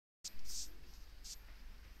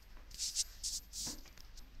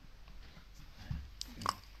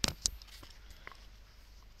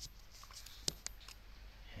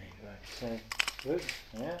Good.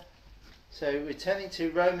 Yeah. So we're turning to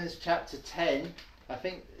Romans chapter 10. I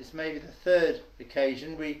think it's maybe the third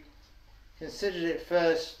occasion. We considered it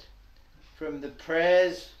first from the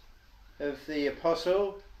prayers of the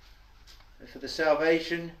apostle for the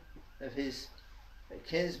salvation of his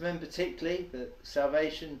kinsmen particularly, but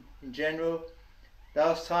salvation in general.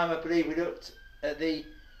 Last time I believe we looked at the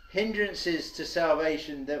hindrances to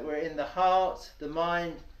salvation that were in the heart, the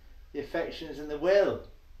mind, the affections and the will.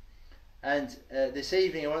 And this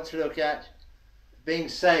evening I want to look at being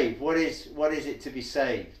saved. What is it to be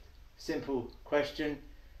saved? Simple question.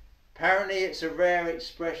 Apparently it's a rare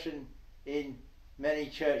expression in many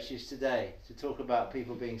churches today to talk about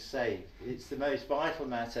people being saved. It's the most vital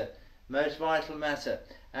matter.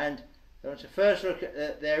 And I want to first look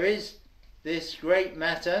at there is this great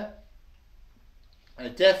matter, a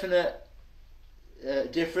definite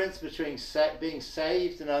difference between being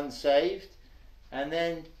saved and unsaved, and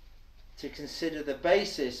then to consider the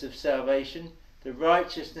basis of salvation, the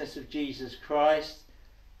righteousness of Jesus Christ,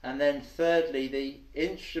 and then thirdly the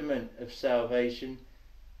instrument of salvation,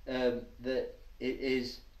 that it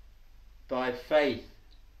is by faith,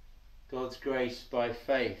 God's grace by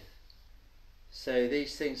faith. So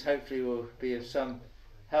these things hopefully will be of some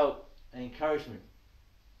help and encouragement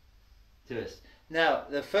to us. Now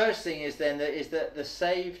the first thing is then that the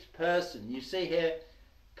saved person, you see here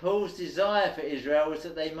Paul's desire for Israel was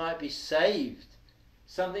that they might be saved.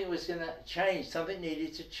 Something was going to change, something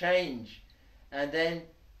needed to change. And then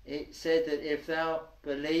it said that if thou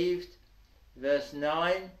believed, verse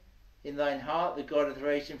 9, in thine heart that God hath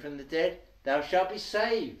raised him from the dead, thou shalt be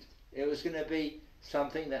saved. It was going to be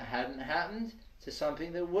something that hadn't happened to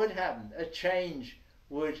something that would happen. A change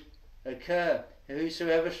would occur.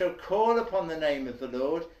 Whosoever shall call upon the name of the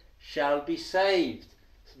Lord shall be saved.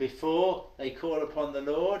 So before they call upon the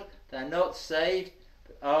Lord, they're not saved,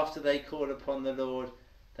 but after they call upon the Lord,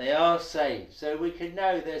 they are saved. So we can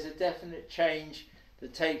know there's a definite change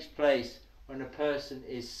that takes place when a person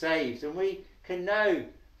is saved. And we can know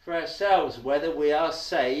for ourselves whether we are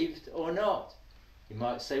saved or not. You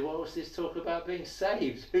might say, what was this talk about being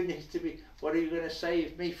saved? Who needs to be, what are you going to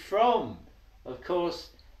save me from? Of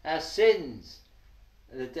course, our sins,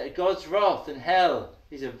 God's wrath and hell.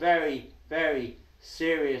 These are very, very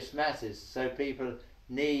serious matters. So people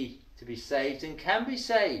need to be saved and can be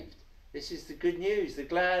saved. This is the good news, the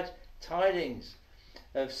glad tidings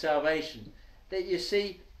of salvation. That you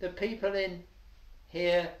see, the people in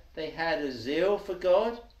here, they had a zeal for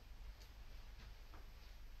God,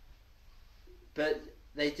 but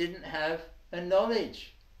they didn't have a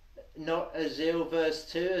knowledge. Not a zeal, verse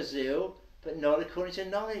 2, a zeal, but not according to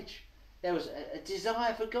knowledge. There was a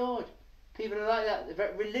desire for God. People are like that. They're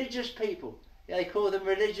very religious people. They call them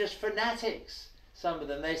religious fanatics. Some of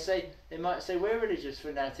them, they might say we're religious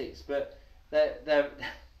fanatics, but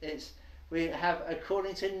we have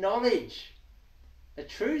according to knowledge. A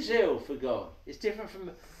true zeal for God is different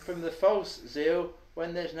from the false zeal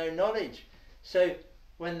when there's no knowledge. So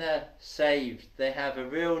when they're saved, they have a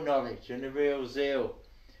real knowledge and a real zeal.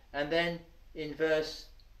 And then in verse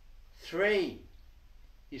 3,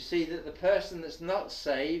 you see that the person that's not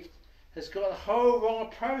saved has got a whole wrong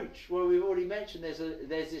approach. Well, we've already mentioned there's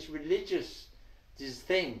this religious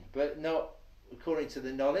thing, but not according to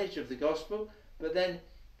the knowledge of the gospel. But then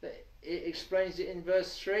it explains it in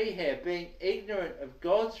verse 3 here, being ignorant of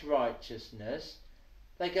God's righteousness,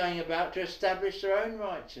 they're going about to establish their own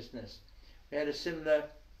righteousness. We had a similar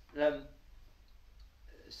at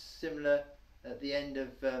the end of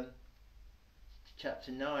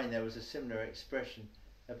chapter 9. There was a similar expression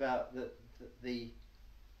about the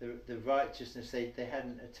righteousness. They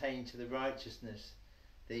hadn't attained to the righteousness,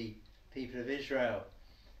 the people of Israel,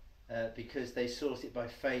 because they sought it by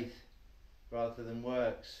faith rather than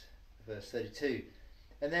works, verse 32.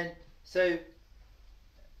 And then so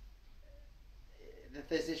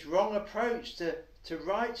there's this wrong approach to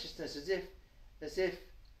righteousness, as if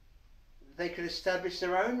they could establish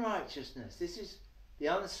their own righteousness. This is the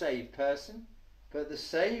unsaved person, but the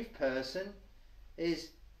saved person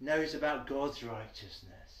knows about God's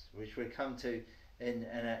righteousness, which we'll come to in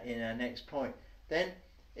our next point. Then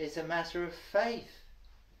it's a matter of faith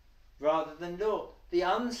rather than law. The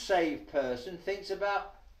unsaved person thinks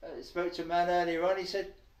about, spoke to a man earlier on, he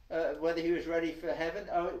said whether he was ready for heaven.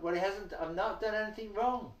 Oh, well, he hasn't. I've not done anything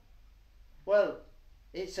wrong. Well,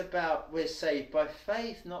 it's about we're saved by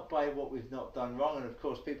faith, not by what we've not done wrong. And of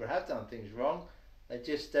course people have done things wrong, they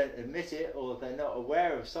just don't admit it, or they're not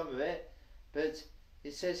aware of some of it. But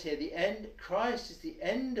it says here, Christ is the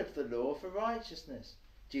end of the law for righteousness.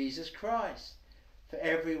 Jesus Christ, for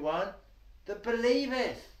everyone that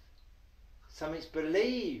believeth. Something's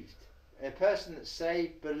believed, A person that's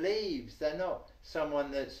saved believes. They're not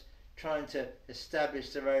someone that's trying to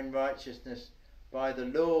establish their own righteousness by the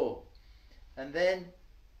law. And then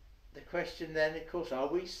the question then, of course, are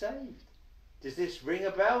we saved? Does this ring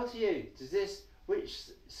a bell to you?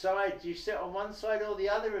 Which side do you sit on, one side or the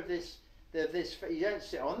other of this? You don't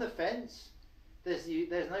sit on the fence. There's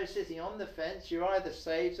no sitting on the fence. You're either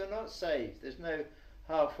saved or not saved. There's no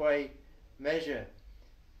halfway measure.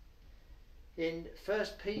 In 1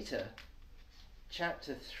 Peter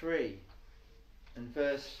chapter 3 and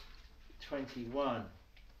verse 21,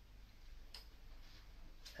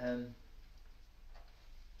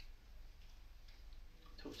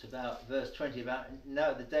 talks about verse 20 about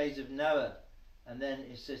Noah, the days of Noah, and then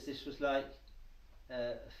it says this was like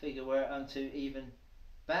a figure whereunto even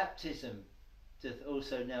baptism doth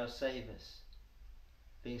also now save us,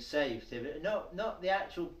 being saved. Not the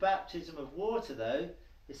actual baptism of water though.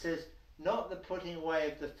 It says not the putting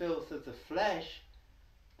away of the filth of the flesh,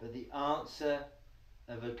 but the answer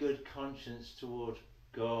of a good conscience toward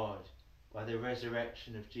God by the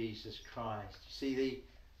resurrection of Jesus Christ. You see, the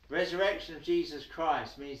resurrection of Jesus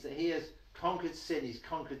Christ means that he has conquered sin, he's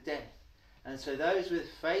conquered death. And so those with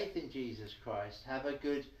faith in Jesus Christ have a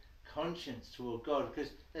good conscience toward God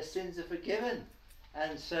because their sins are forgiven.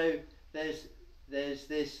 And so there's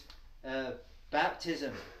this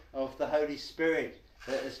baptism of the Holy Spirit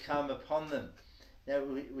that has come upon them. Now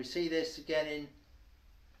we see this again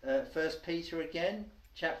in 1 Peter again,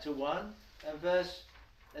 chapter 1 and verse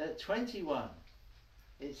 21.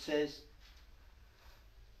 It says,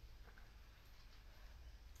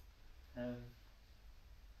 I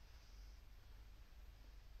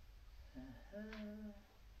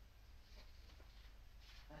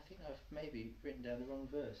think I've maybe written down the wrong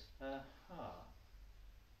verse.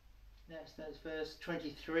 That's verse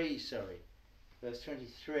 23, sorry. Verse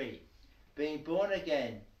 23. Being born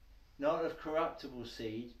again, not of corruptible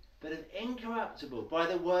seed, but of incorruptible, by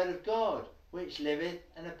the word of God, which liveth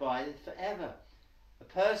and abideth forever. A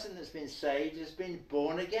person that's been saved has been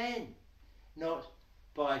born again, not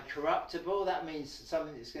by corruptible, that means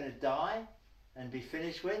something that's going to die and be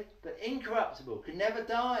finished with, but incorruptible, can never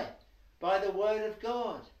die, by the word of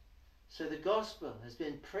God. So the gospel has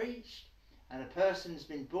been preached and a person has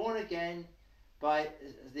been born again by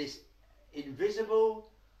this invisible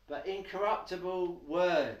but incorruptible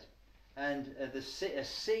word, and a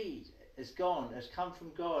seed has come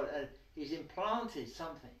from God, and he's implanted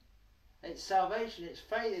something. It's salvation, it's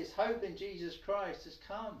faith, it's hope in Jesus Christ has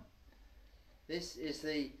come. This is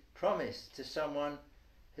the promise to someone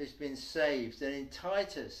who's been saved. And in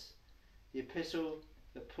Titus, the epistle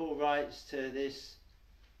that Paul writes to this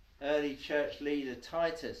early church leader,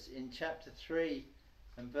 Titus, in chapter 3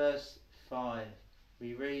 and verse 5,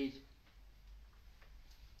 we read,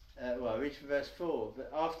 I read from verse 4,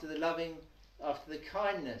 but after the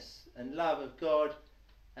kindness and love of God,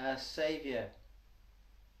 our Saviour.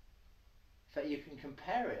 In fact, you can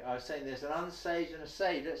compare it. I was saying there's an unsaved and a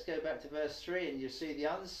saved. Let's go back to verse 3 and you see the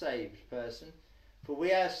unsaved person. For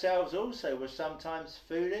we ourselves also were sometimes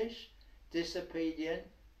foolish, disobedient,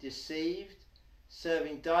 deceived,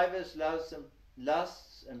 serving divers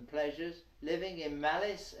lusts and pleasures, living in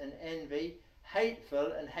malice and envy,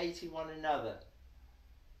 hateful and hating one another.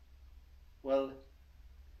 Well,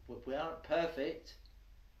 we aren't perfect,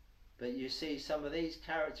 but you see some of these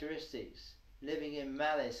characteristics, living in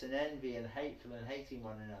malice and envy and hateful and hating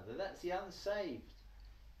one another. That's the unsaved.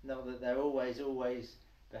 Not that they're always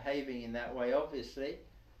behaving in that way, obviously,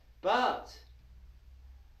 but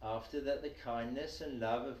after that the kindness and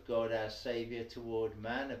love of God our Saviour toward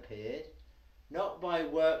man appeared, not by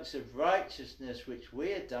works of righteousness which we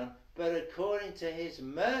had done, but according to his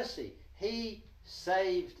mercy he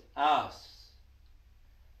saved us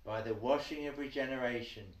by the washing of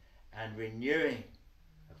regeneration and renewing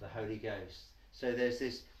of the Holy Ghost. So there's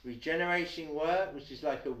this regeneration work, which is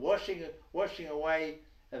like a washing away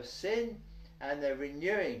of sin, and the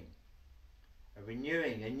renewing,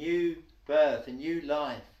 a new birth, a new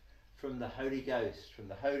life from the Holy Ghost, from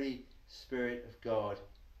the Holy Spirit of God.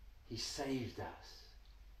 He saved us.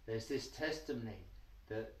 There's this testimony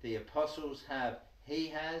that the apostles have.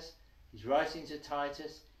 He's writing to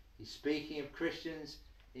Titus, he's speaking of Christians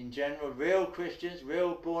in general, real Christians,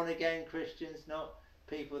 real born again Christians, not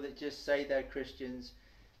people that just say they're Christians.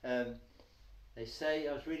 They say,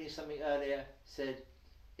 I was reading something earlier, said,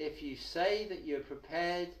 if you say that you're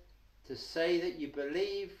prepared to say that you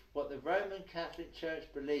believe what the Roman Catholic Church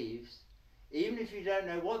believes, even if you don't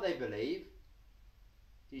know what they believe,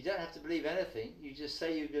 you don't have to believe anything, you just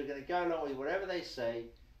say you're going to go along with whatever they say,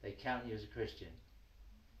 they count you as a Christian.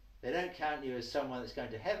 They don't count you as someone that's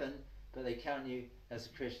going to heaven, but they count you as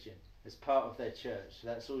a Christian. as part of their church.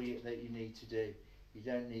 That's all that you need to do. You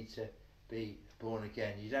don't need to be born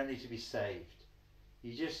again. You don't need to be saved.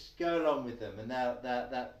 You just go along with them, and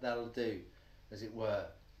that'll do, as it were.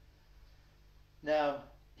 Now,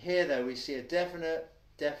 here though, we see a definite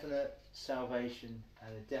salvation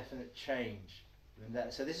and a definite change.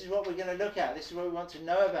 So this is what we're going to look at. This is what we want to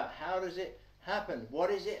know about. How does it happen? What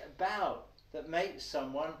is it about that makes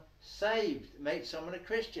someone saved, makes someone a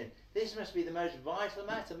Christian? This must be the most vital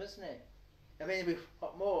matter, mustn't it? I mean, we've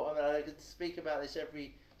got more. I mean, I could speak about this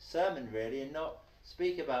every sermon really, and not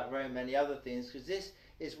speak about very many other things, because this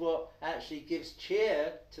is what actually gives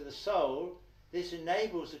cheer to the soul. This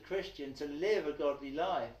enables a Christian to live a godly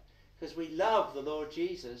life, because we love the Lord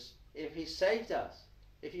Jesus if He saved us.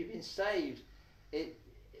 If you've been saved, a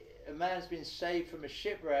man's been saved from a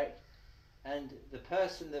shipwreck, and the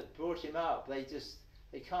person that brought him up,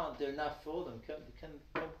 they can't do enough for them.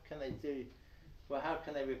 Can they do? Well, how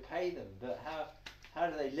can they repay them? But how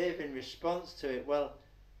do they live in response to it? Well,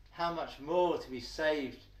 how much more to be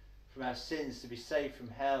saved from our sins, to be saved from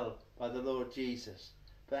hell by the Lord Jesus.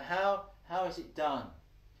 But how is it done?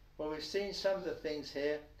 Well, we've seen some of the things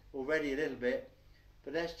here already a little bit,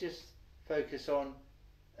 but let's just focus on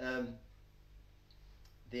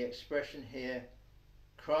the expression here.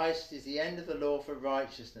 Christ is the end of the law for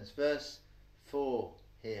righteousness. Verse 4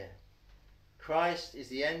 here. Christ is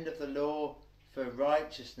the end of the law for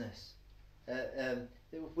righteousness.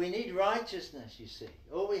 We need righteousness, you see.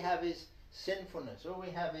 All we have is sinfulness. All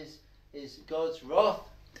we have is God's wrath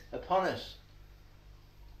upon us.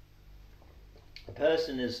 A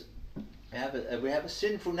person is, we have a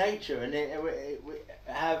sinful nature, and we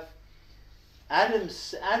have Adam's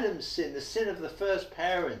sin, the sin of the first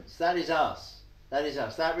parents. That is us. That is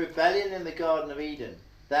us. That rebellion in the Garden of Eden.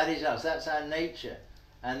 That is us. That's our nature,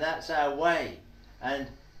 and that's our way. And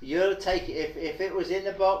you'll take it, if it was in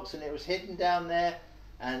the box and it was hidden down there,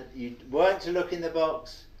 and you weren't to look in the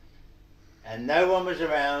box, and no one was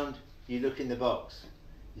around, you look in the box.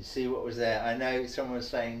 You see what was there. I know someone was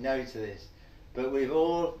saying no to this, but we've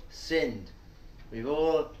all sinned. We've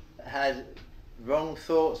all had wrong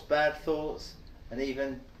thoughts, bad thoughts, and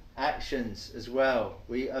even actions as well.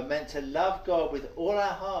 We are meant to love God with all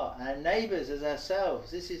our heart, and our neighbours as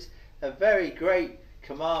ourselves. This is a very great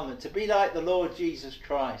commandment, to be like the Lord Jesus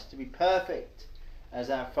Christ, to be perfect as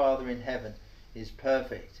our Father in heaven is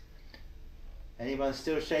perfect. Anyone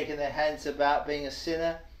still shaking their heads about being a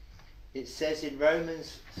sinner? It says in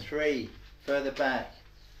Romans 3, further back,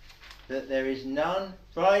 that there is none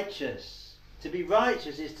righteous. To be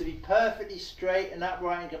righteous is to be perfectly straight and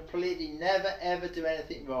upright and completely never ever do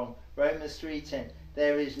anything wrong. Romans 3:10.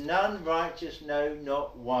 There is none righteous, no,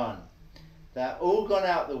 not one. They're all gone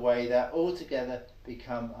out the way, they're altogether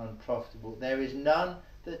become unprofitable. There is none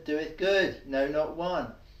that doeth good, no, not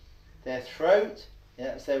one. Their throat,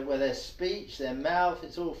 their speech, their mouth,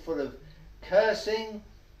 it's all full of cursing,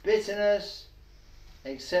 bitterness,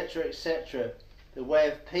 etc., etc. The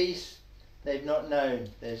way of peace they've not known.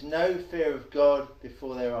 There's no fear of God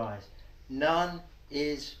before their eyes. None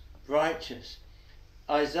is righteous.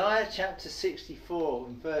 Isaiah chapter 64,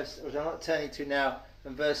 in verse, which I'm not turning to now,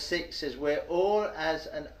 and verse 6 says, we're all as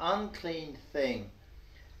an unclean thing,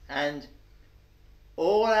 and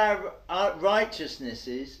all our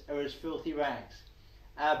righteousnesses are as filthy rags.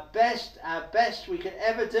 Our best we can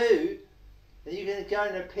ever do, that you can go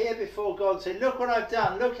and appear before God and say, look what I've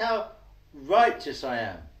done, look how righteous I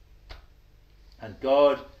am. And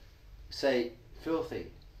God say, filthy.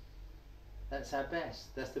 That's our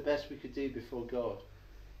best. That's the best we could do before God.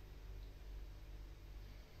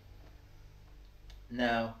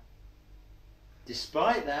 Now,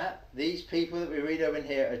 despite that, these people that we read over in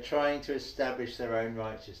here are trying to establish their own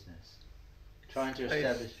righteousness. Trying to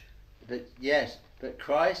establish. But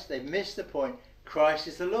Christ, they've missed the point. Christ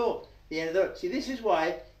is the law. The end of the. See, this is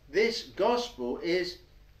why this gospel is,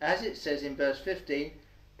 as it says in verse 15,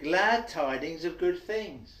 glad tidings of good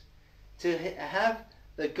things. To have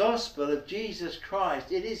the gospel of Jesus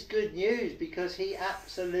Christ, it is good news, because he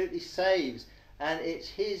absolutely saves, and it's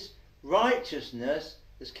his righteousness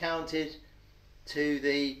that's counted to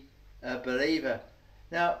the believer.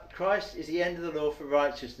 Now, Christ is the end of the law for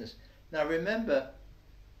righteousness. Now remember,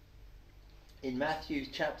 in Matthew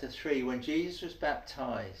chapter 3, when Jesus was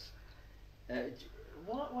baptized,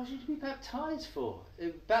 what was he to be baptized for?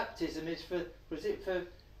 Baptism is for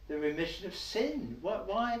the remission of sin.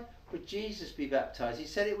 Why would Jesus be baptized? He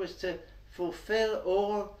said it was to fulfill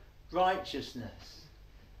all righteousness.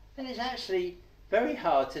 And it's actually very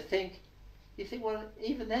hard to think. You think, well,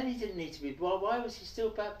 even then he didn't need to be. Well, why was he still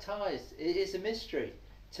baptized? It is a mystery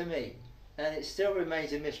to me, and it still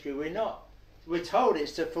remains a mystery. We're not we're told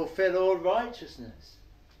it's to fulfill all righteousness.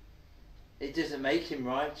 It doesn't make him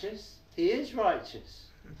righteous. He is righteous.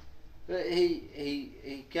 But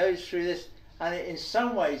he goes through this, and in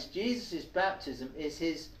some ways Jesus' baptism is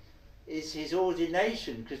his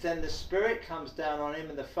ordination, because then the Spirit comes down on him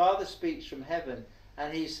and the Father speaks from heaven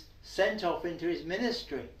and he's sent off into his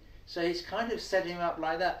ministry. So he's kind of setting him up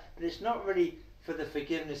like that, but it's not really for the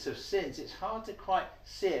forgiveness of sins. It's hard to quite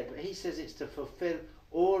see it, but he says it's to fulfill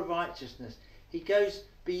all righteousness. He goes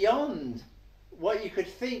beyond what you could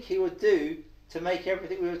think he would do to make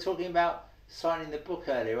everything. We were talking about signing the book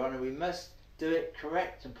earlier on, and we must do it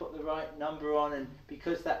correct and put the right number on, and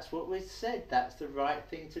because that's what we said, that's the right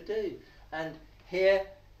thing to do. And here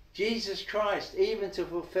Jesus Christ, even to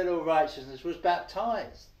fulfill all righteousness, was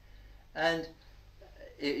baptized, and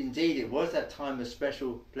indeed it was that time of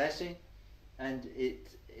special blessing, and it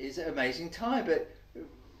is an amazing time. But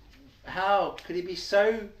how could he be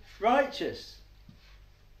so righteous?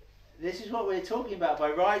 This is what we're talking about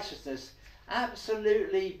by righteousness,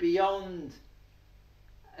 absolutely beyond,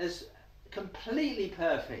 as completely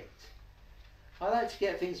perfect. I like to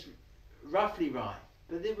get things roughly right,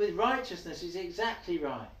 but with righteousness is exactly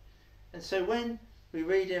right. And so when we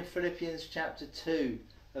read in Philippians chapter 2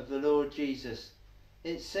 of the Lord Jesus,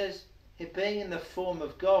 it says, he being in the form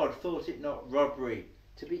of God thought it not robbery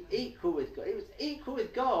to be equal with God. He was equal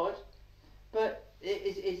with God, but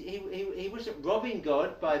he wasn't robbing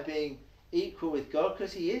God by being equal with God,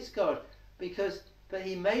 because he is God. But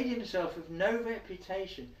he made himself of no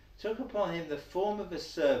reputation, took upon him the form of a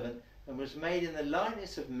servant, and was made in the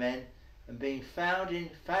likeness of men, and being found in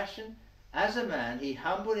fashion as a man, he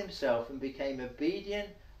humbled himself and became obedient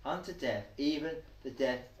unto death, even the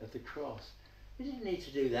death of the cross. He didn't need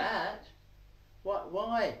to do that.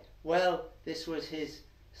 Why? Well, this was his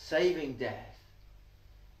saving death.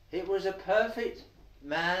 It was a perfect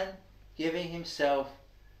man giving himself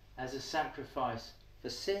as a sacrifice for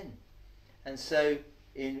sin. And so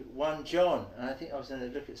in 1 John, and I think I was going to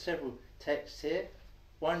look at several texts here,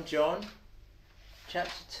 1 John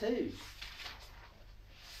chapter 2,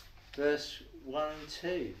 verse 1 and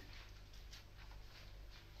 2.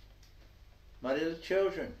 My little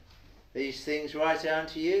children, these things write I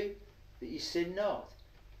unto you, that ye sin not.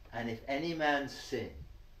 And if any man sin,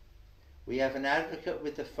 we have an advocate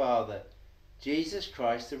with the Father, Jesus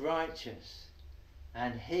Christ the righteous,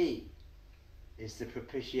 and he is the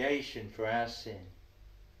propitiation for our sin.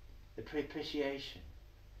 The propitiation.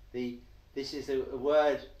 This is a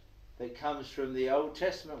word that comes from the Old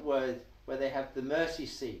Testament word where they have the mercy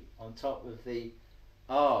seat on top of the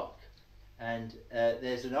ark, and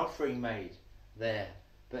there's an offering made there,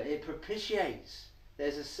 but it propitiates.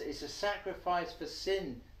 It's a sacrifice for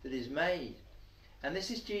sin that is made, and this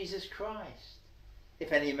is Jesus Christ.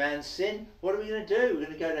 If any man sin, what are we going to do? We're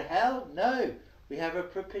going to go to hell? No. We have a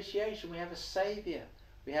propitiation. We have a saviour.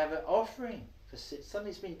 We have an offering for sin.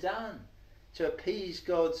 Something's been done to appease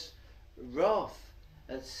God's wrath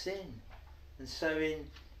at sin. And so in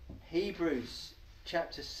Hebrews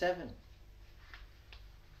chapter 7,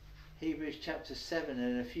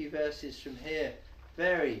 and a few verses from here,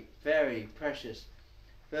 very, very precious.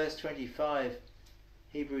 Verse 25,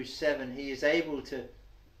 Hebrews 7, he is able to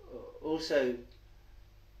also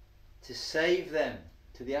to save them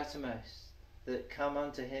to the uttermost that come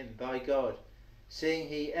unto him by God, seeing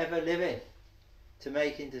he ever liveth to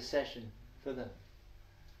make intercession for them.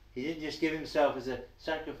 He didn't just give himself as a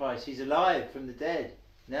sacrifice, he's alive from the dead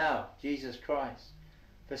now, Jesus Christ.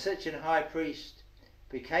 For such an high priest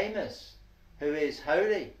became us, who is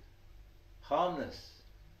holy, harmless,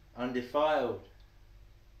 undefiled,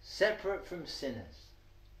 separate from sinners,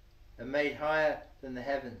 and made higher than the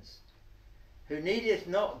heavens, who needeth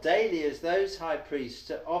not daily as those high priests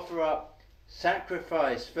to offer up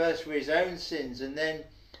sacrifice, first for his own sins and then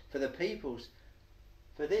for the people's.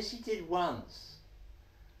 For this he did once,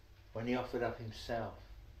 when he offered up himself.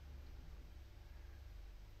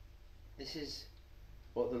 This is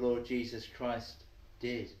what the Lord Jesus Christ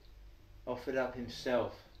did, offered up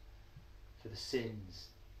himself for the sins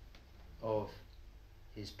of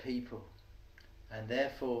his people. And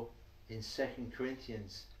therefore in 2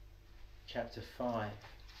 Corinthians chapter 5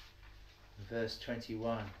 verse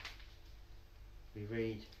 21 we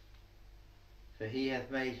read, for he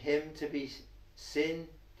hath made him to be sin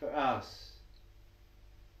for us,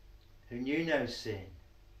 who knew no sin,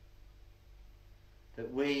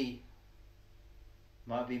 that we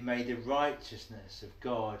might be made the righteousness of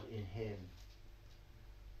God in him.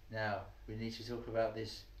 Now, we need to talk about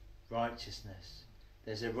this righteousness.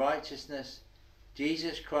 There's a righteousness.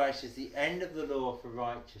 Jesus Christ is the end of the law for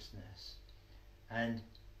righteousness. And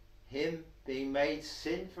him being made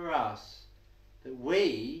sin for us that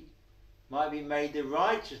we might be made the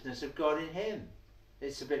righteousness of God in him.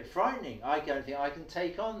 It's a bit frightening. I don't think I can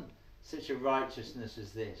take on such a righteousness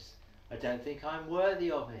as this. I don't think I'm worthy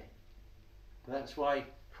of it. But that's why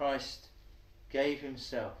Christ gave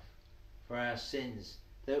himself for our sins,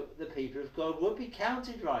 that the people of God would be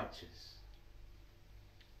counted righteous.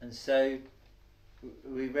 And so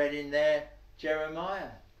we read in there Jeremiah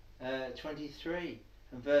 23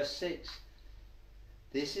 and verse 6.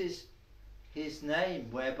 This is his name,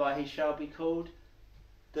 whereby he shall be called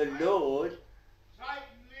the Lord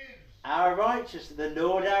our righteousness. The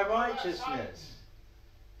Lord our righteousness.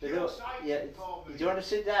 The Lord, yeah, do you want to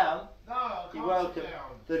sit down? No, I can't. You're welcome. Sit down.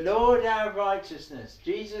 The Lord our righteousness.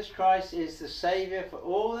 Jesus Christ is the Saviour for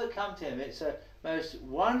all that come to him. It's a most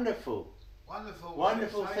wonderful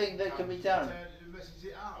thing that can be done.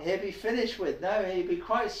 He'll be finished with. No, he'll be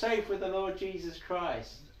quite safe with the Lord Jesus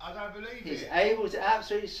Christ. I don't believe He's it. able to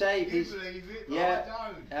absolutely save. You believe it, but yeah. I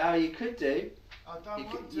don't. Oh, you could do. I don't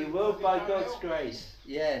want to. You will by because it don't God's help me. grace.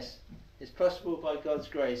 Yes, it's possible by God's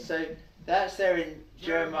grace. So that's there in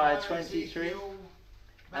Jeremiah 23, Ezekiel,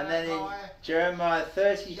 and then in Malachi, Jeremiah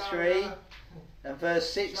 33 Jonah, and verse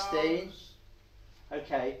 16. Psalms.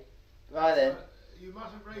 Okay, right then. You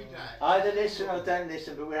mustn't read that. Either listen or don't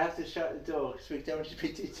listen, but we'll have to shut the door because we don't want to be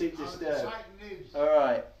too disturbed. Satan lives.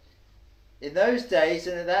 Alright. In those days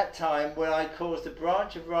and at that time, when I cause the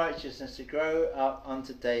branch of righteousness to grow up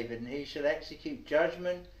unto David, and he shall execute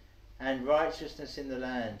judgment and righteousness in the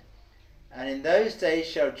land. And in those days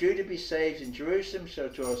shall Judah be saved, and Jerusalem shall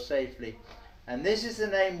dwell safely. And this is the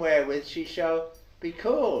name wherewith she shall be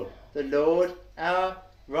called, the Lord our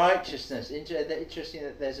righteousness. Interesting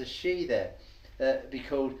that there's a she there. Be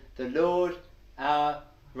called the Lord our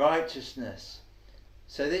righteousness.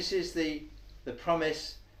 So this is the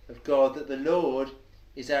promise of God, that the Lord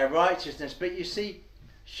is our righteousness. But you see,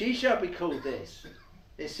 she shall be called this.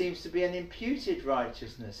 There seems to be an imputed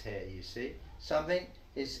righteousness here, you see. Something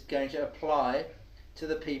is going to apply to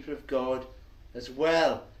the people of God as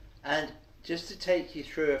well. And just to take you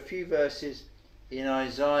through a few verses in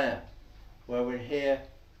Isaiah, where we'll hear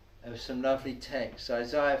of some lovely texts.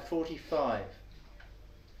 Isaiah 45.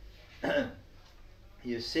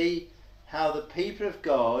 You see how the people of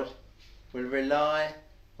God will rely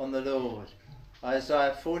on the Lord.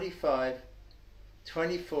 Isaiah 45,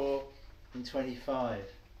 24 and 25.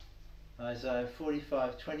 Isaiah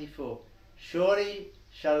 45, 24. Surely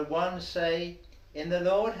shall one say, in the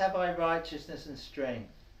Lord have I righteousness and strength.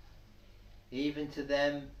 Even to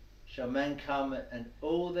them shall men come, and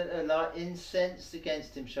all that are incensed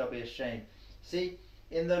against him shall be ashamed. See,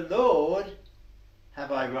 in the Lord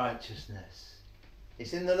have I righteousness.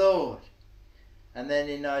 It's in the Lord. And then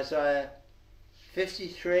in Isaiah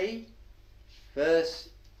 53 verse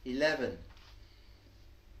 11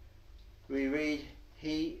 we read,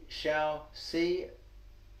 he shall see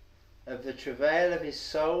of the travail of his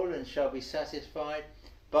soul and shall be satisfied.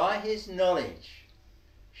 By his knowledge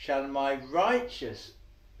shall my righteous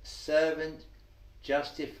servant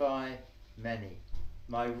justify many.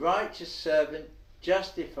 My righteous servant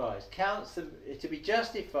justifies, counts them. To be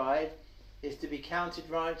justified is to be counted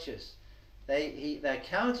righteous. They're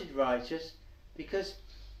counted righteous because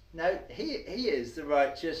he is the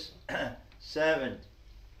righteous servant.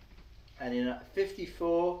 And in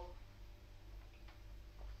 54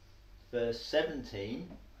 verse 17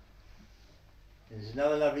 there's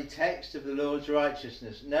another lovely text of the Lord's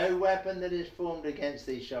righteousness. No weapon that is formed against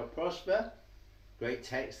thee shall prosper. Great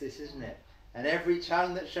text this, isn't it? And every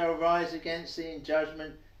tongue that shall rise against thee in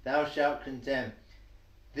judgment thou shalt condemn.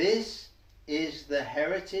 This is the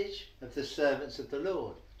heritage of the servants of the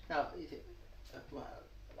Lord. Now,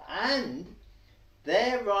 and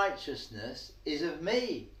their righteousness is of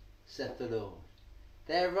me, saith the Lord.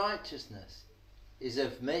 Their righteousness is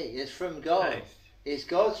of me. It's from God. Nice. It's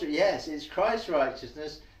God's. Yes, it's Christ's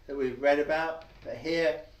righteousness that we've read about. But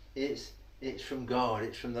here it's from God.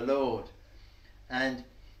 It's from the Lord. And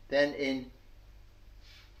then in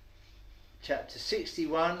chapter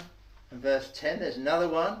 61 and verse 10, there's another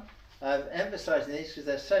one. I'm emphasising these because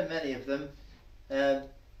there's so many of them.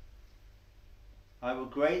 I will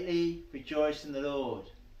greatly rejoice in the Lord.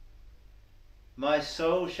 My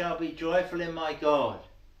soul shall be joyful in my God,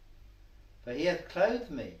 for he hath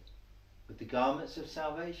clothed me with the garments of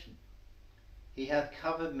salvation. He hath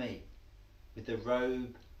covered me with the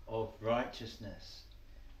robe of righteousness.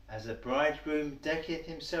 As a bridegroom decketh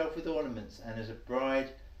himself with ornaments, and as a bride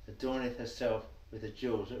adorneth herself with the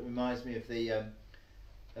jewels. It reminds me of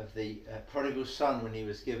the prodigal son when he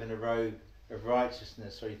was given a robe of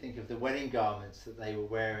righteousness. Or you think of the wedding garments that they were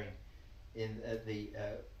wearing in the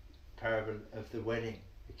parable of the wedding,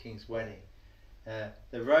 the king's wedding.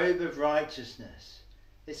 the robe of righteousness.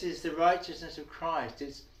 This is the righteousness of Christ.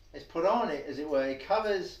 It's put on it, as it were. It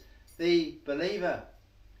covers the believer.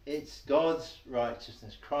 It's God's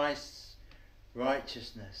righteousness, Christ's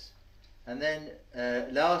righteousness. And then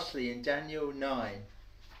lastly, in Daniel 9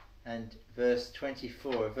 and verse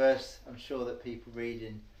 24, a verse I'm sure that people read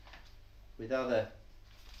in with other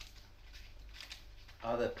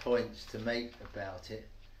points to make about it.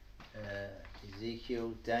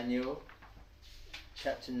 Ezekiel, Daniel,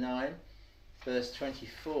 chapter 9, verse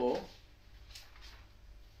 24.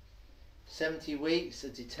 70 weeks are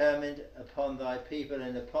determined upon thy people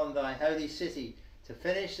and upon thy holy city to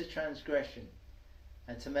finish the transgression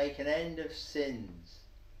and to make an end of sins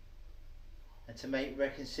and to make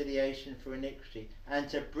reconciliation for iniquity and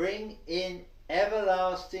to bring in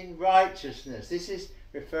everlasting righteousness. This is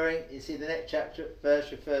referring, you see the next chapter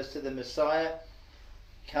verse refers to the Messiah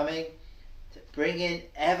coming to bring in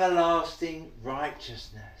everlasting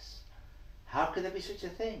righteousness. How could there be such a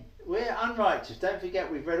thing? We're unrighteous. Don't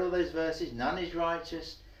forget, we've read all those verses. None is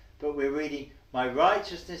righteous, but we're reading, my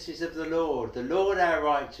righteousness is of the Lord our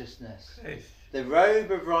righteousness. The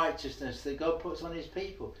robe of righteousness that God puts on his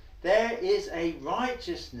people. There is a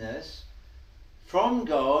righteousness from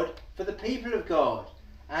God for the people of God.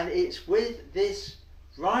 And it's with this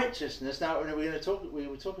righteousness. Now we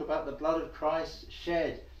will talk about the blood of Christ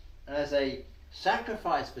shed as a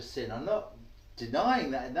sacrifice for sin. I'm not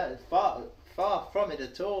denying that, and that is far from it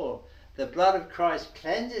at all. The blood of Christ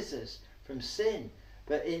cleanses us from sin.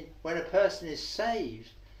 But when a person is saved,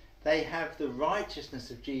 they have the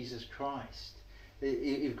righteousness of Jesus Christ.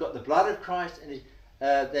 You've got the blood of Christ, and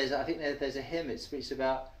there's a hymn. It speaks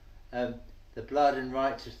about the blood and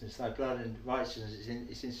righteousness. Thy blood and righteousness.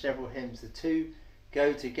 It's in several hymns. The two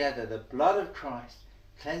go together. The blood of Christ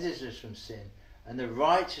cleanses us from sin, and the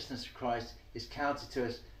righteousness of Christ is counted to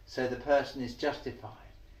us, so the person is justified.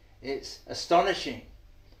 It's astonishing.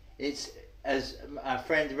 It's, as our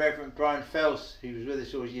friend Reverend Brian Fels, who was with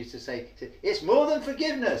us always used to say, it's more than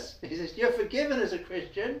forgiveness. He says, you're forgiven as a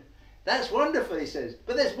Christian. That's wonderful, he says.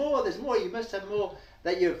 But there's more. You must have more,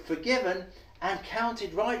 that you're forgiven and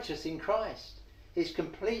counted righteous in Christ. He's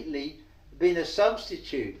completely been a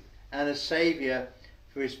substitute and a saviour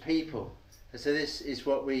for his people. And so this is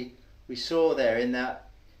what we saw there in that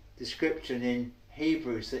description in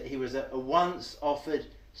Hebrews, that he was a once offered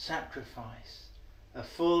sacrifice, a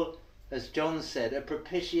full, as John said, a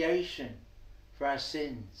propitiation for our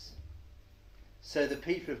sins. So the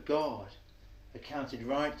people of God are counted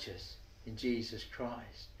righteous in Jesus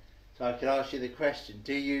Christ. So I could ask you the question,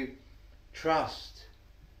 do you trust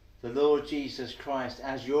the Lord Jesus Christ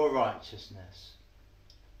as your righteousness?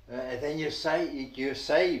 Then you're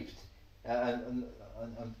saved. I'm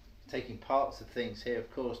taking parts of things here, of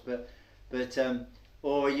course, but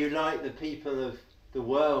or are you like the people of the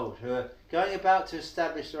world who are going about to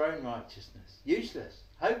establish their own righteousness? Useless,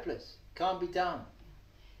 hopeless, can't be done.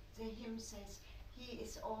 The hymn says, he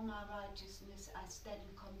is all my righteousness, I stand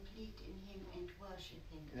complete in him and worship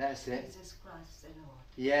him. That's it. Jesus Christ the Lord.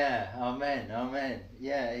 Yeah, amen, amen.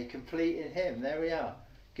 Yeah, complete in him. There we are.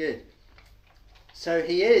 Good. So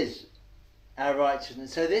he is our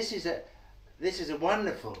righteousness. So this is a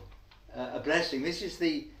wonderful a blessing. This is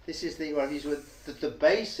the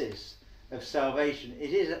basis of salvation.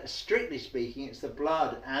 It is, strictly speaking, it's the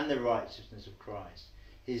blood and the righteousness of Christ.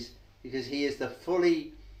 Because he is the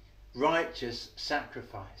fully righteous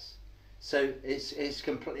sacrifice. So it's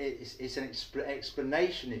an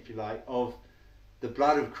explanation, if you like, of the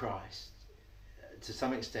blood of Christ to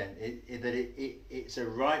some extent. It's a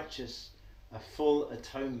righteous, a full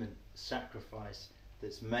atonement sacrifice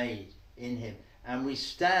that's made in him, and we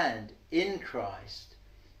stand in Christ,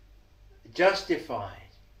 justified.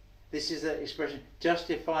 This is the expression,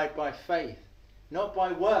 justified by faith, not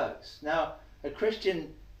by works. Now, a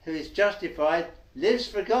Christian who is justified lives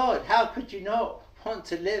for God. How could you not want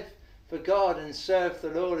to live for God and serve the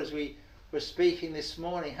Lord, as we were speaking this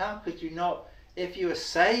morning? How could you not, if you are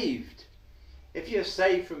saved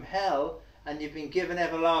from hell and you've been given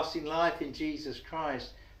everlasting life in Jesus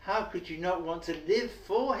Christ, how could you not want to live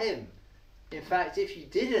for him? In fact, if you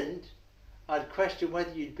didn't, I'd question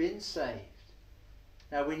whether you'd been saved.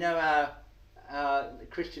 Now, we know our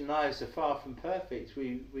Christian lives are far from perfect.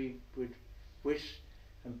 We would wish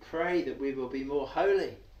and pray that we will be more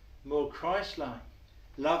holy, more Christ-like,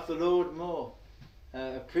 love the Lord more,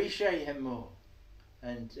 appreciate him more,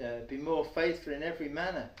 and be more faithful in every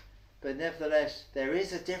manner. But nevertheless, there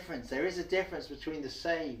is a difference. There is a difference between the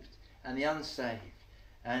saved and the unsaved.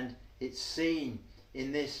 And it's seen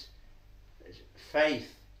in this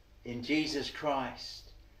faith in Jesus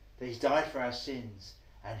Christ, that he's died for our sins,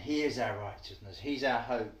 And He is our righteousness. He's our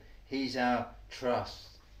hope. He's our trust.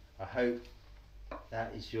 I hope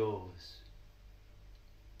that is yours.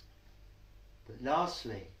 But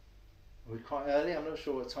lastly, are we quite early? I'm not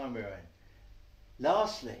sure what time we're in.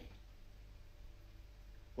 Lastly,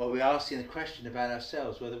 well, we're asking the question about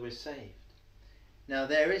ourselves, whether we're saved. Now,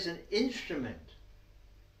 there is an instrument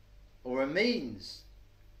or a means.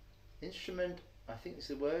 Instrument, I think is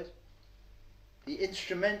the word. The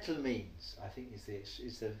instrumental means, I think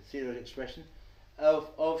is the theological expression,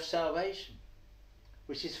 of salvation,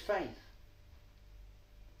 which is faith.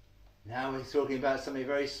 Now we're talking about something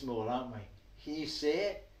very small, aren't we? Can you see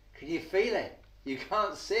it? Can you feel it? You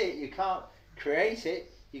can't see it, you can't create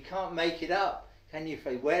it, you can't make it up. Can you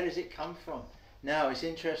feel? Where does it come from? Now it's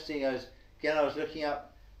interesting, I was looking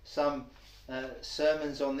up some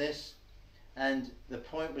sermons on this, and the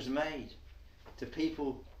point was made. Do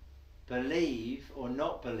people believe or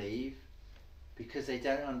not believe because they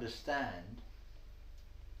don't understand?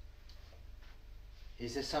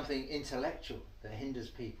 Is there something intellectual that hinders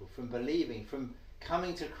people from believing, from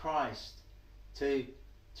coming to Christ, to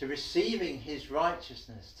receiving His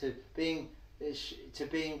righteousness, to being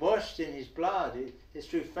washed in His blood? It's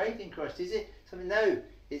through faith in Christ. Is it something? No.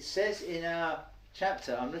 It says in our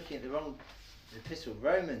chapter, I'm looking at the wrong epistle,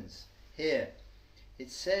 Romans here. It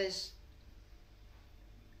says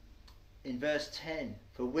in verse 10,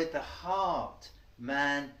 for with the heart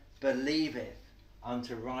man believeth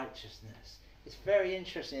unto righteousness. It's very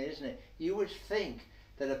interesting, isn't it? You would think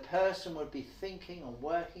that a person would be thinking and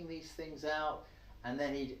working these things out, and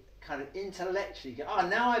then he'd kind of intellectually go, oh,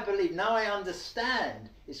 now I believe, now I understand.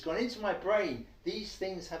 It's gone into my brain. These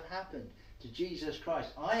things have happened to Jesus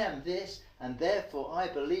Christ. I am this, and therefore I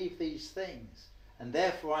believe these things, and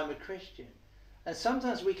therefore I'm a Christian. And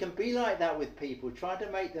sometimes we can be like that with people, trying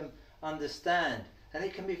to make them understand. And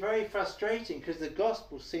it can be very frustrating because the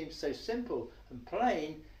gospel seems so simple and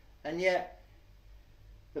plain, and yet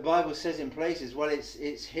the Bible says in places, well,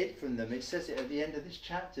 it's hid from them. It says it at the end of this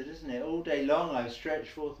chapter, doesn't it? All day long I've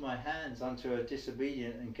stretched forth my hands unto a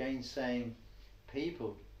disobedient and gainsaying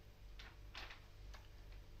people.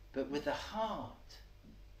 But with the heart,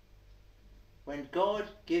 when God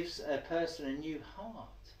gives a person a new heart,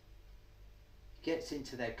 it gets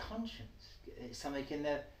into their conscience, it's something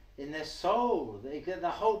in their soul. The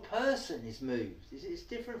whole person is moved. It's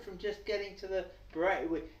different from just getting to the brain.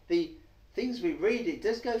 The things we read, it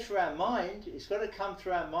does go through our mind. It's got to come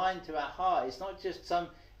through our mind to our heart. It's not just some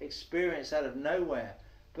experience out of nowhere.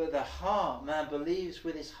 But the heart, man believes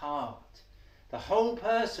with his heart. The whole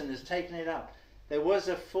person has taken it up. There was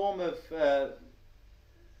a form of,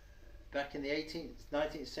 back in the 18th,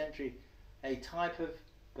 19th century, a type of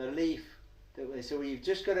belief that they said, well, you've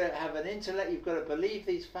just got to have an intellect, you've got to believe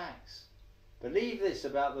these facts. Believe this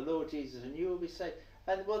about the Lord Jesus and you will be saved.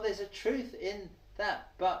 And well, there's a truth in that,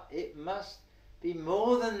 but it must be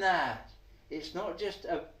more than that. It's not just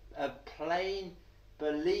a plain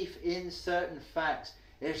belief in certain facts.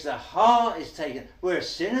 If the heart is taken, we're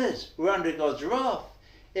sinners, we're under God's wrath.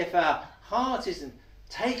 If our heart isn't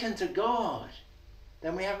taken to God,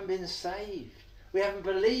 then we haven't been saved. We haven't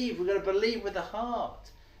believed. We've got to believe with the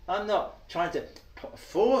heart. I'm not trying to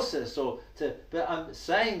force us but I'm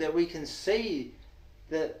saying that we can see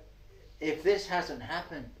that if this hasn't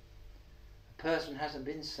happened, a person hasn't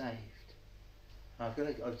been saved.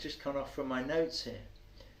 I've just gone off from my notes here.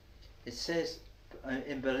 It says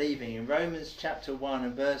in believing in Romans chapter 1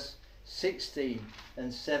 and verse 16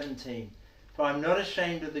 and 17, for I'm not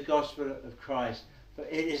ashamed of the gospel of Christ, for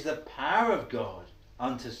it is the power of God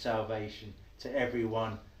unto salvation to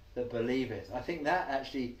everyone that believeth. I think that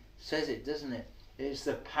actually says it, doesn't it? It's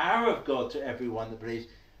the power of God to everyone that believes.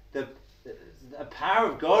 The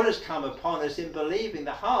power of God has come upon us in believing.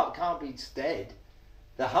 The heart can't be dead.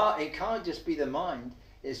 The heart, it can't just be the mind.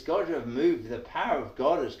 It's got to have moved. The power of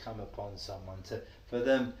God has come upon someone for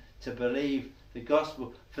them to believe the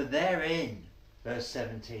gospel. For therein, verse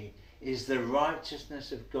 17, is the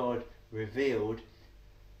righteousness of God revealed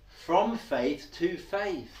from faith to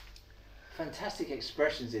faith. Fantastic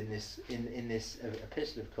expressions in this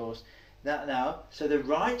epistle, of course. So the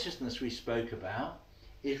righteousness we spoke about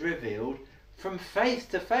is revealed from faith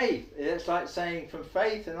to faith. It's like saying from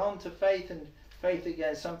faith and on to faith and faith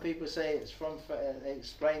again. Some people say it's from. They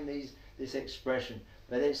explain this expression,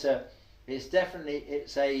 but it's a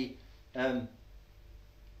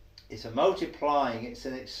multiplying. It's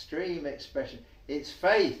an extreme expression. It's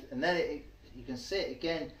faith, and then you can see it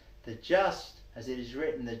again. The just, as it is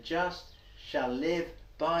written, the just shall live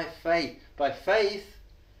by faith. By faith,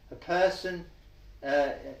 a person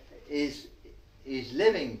is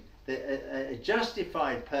living. A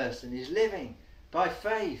justified person is living by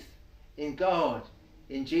faith in God,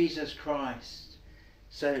 in Jesus Christ.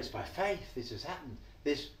 So it's by faith this has happened.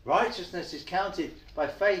 This righteousness is counted by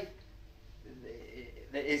faith.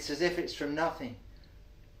 It's as if it's from nothing.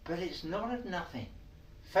 But it's not of nothing.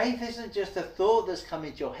 Faith isn't just a thought that's come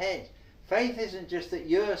into your head. Faith isn't just that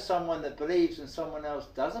you're someone that believes and someone else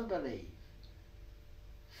doesn't believe.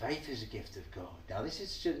 Faith is a gift of God. Now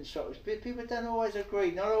this shouldn't shock us. People don't always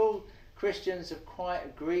agree. Not all Christians have quite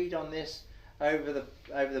agreed on this over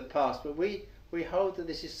the past, but we hold that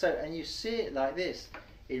this is so. And you see it like this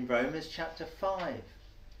in Romans chapter 5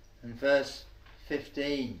 and verse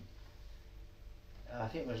 15. I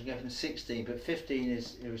think we should go from 16, but 15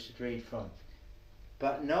 is we should read from.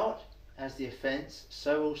 But not as the offence,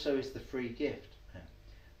 so also is the free gift.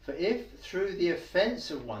 For if through the offence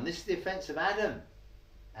of one, this is the offence of Adam.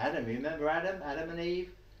 Adam, you remember Adam and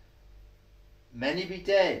Eve? Many be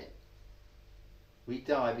dead. We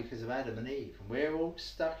die because of Adam and Eve, and we're all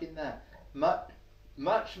stuck in that.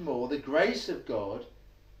 Much more the grace of God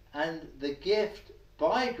and the gift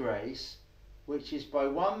by grace, which is by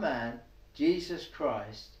one man, Jesus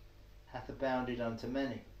Christ, hath abounded unto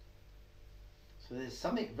many. So there's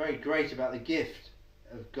something very great about the gift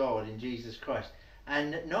of God in Jesus Christ.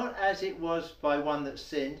 And not as it was by one that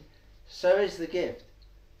sinned, so is the gift.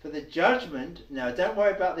 For the judgment, now don't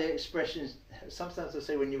worry about the expressions. Sometimes I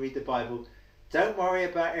say when you read the Bible, don't worry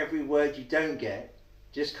about every word you don't get.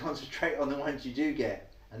 Just concentrate on the ones you do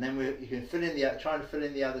get. And then you can try and fill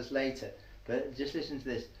in the others later. But just listen to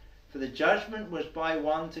this. For the judgment was by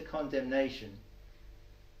one to condemnation,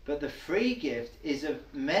 but the free gift is of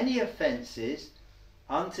many offences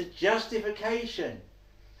unto justification.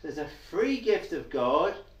 So there's a free gift of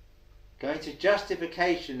God going to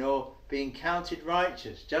justification, or being counted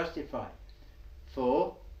righteous, justified.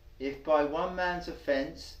 For if by one man's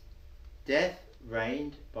offence death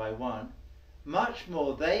reigned by one, much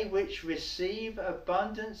more they which receive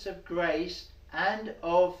abundance of grace and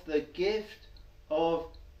of the gift of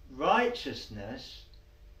righteousness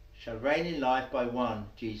shall reign in life by one,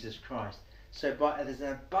 Jesus Christ. So there's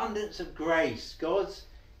an abundance of grace, God's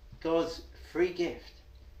free gift,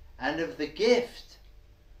 and of the gift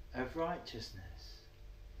of righteousness.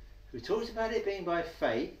 We talked about it being by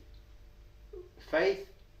faith.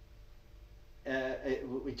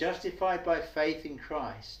 We're justified by faith in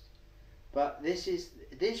Christ, but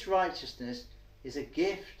this righteousness is a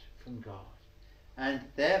gift from God, and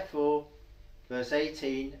therefore, verse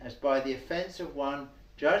 18, as by the offence of one,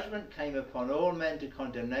 judgment came upon all men to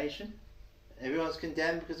condemnation. Everyone's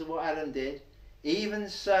condemned because of what Adam did. Even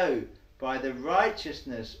so, by the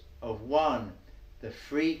righteousness of one, the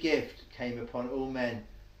free gift came upon all men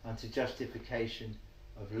unto justification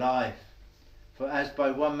of life. For as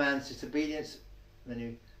by one man's disobedience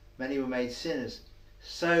many were made sinners,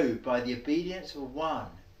 so by the obedience of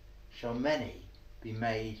one shall many be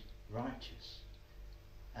made righteous.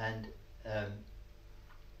 And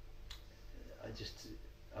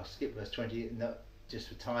I'll skip verse 20, just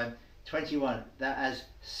for time. 21, that as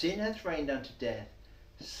sin hath reigned unto death,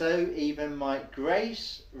 so even might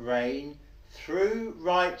grace reign through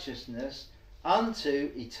righteousness unto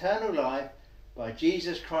eternal life by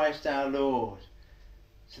Jesus Christ our Lord.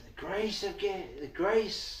 So the grace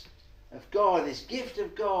of God, this gift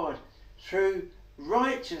of God through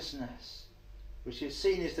righteousness, which is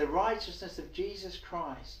seen as the righteousness of Jesus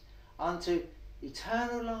Christ unto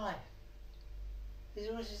eternal life.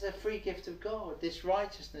 This is a free gift of God. This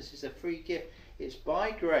righteousness is a free gift. It's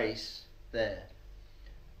by grace there.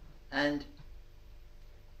 And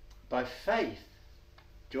by faith,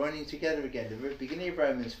 joining together again, the beginning of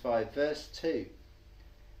Romans 5, verse 2.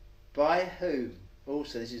 By whom,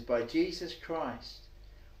 also this is by Jesus Christ,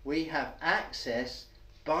 we have access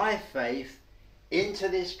by faith into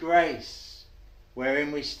this grace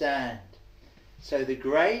wherein we stand. So the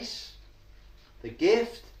grace, the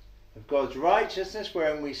gift of God's righteousness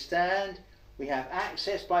wherein we stand, we have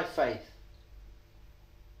access by faith.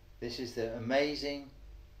 This is the amazing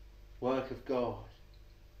work of God.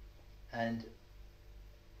 And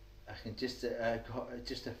I can just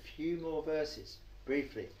a few more verses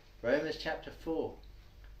briefly. Romans chapter 4,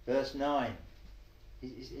 verse 9.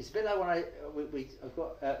 It's a bit like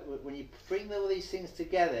when you bring all these things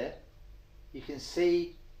together, you can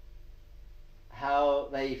see how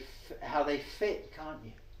they fit, can't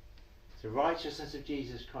you? The righteousness of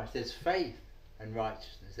Jesus Christ. There's faith and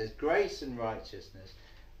righteousness. There's grace and righteousness.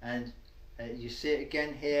 And you see it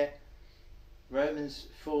again here, Romans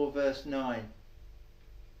 4 verse 9.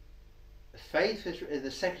 Faith was,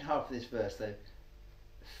 the second half of this verse though,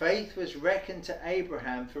 faith was reckoned to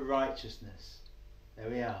Abraham for righteousness. There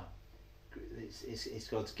we are. It's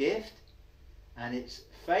God's gift, And it's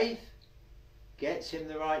faith gets him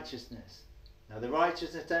the righteousness. Now the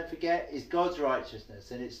righteousness, don't forget, is God's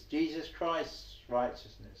righteousness, and it's Jesus Christ's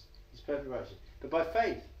righteousness. He's perfect righteous. But by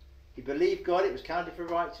faith, he believed God, it was counted for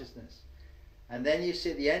righteousness. And then you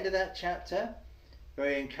see at the end of that chapter,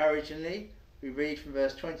 very encouragingly, we read from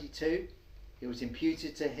verse 22, it was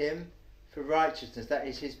imputed to him for righteousness. That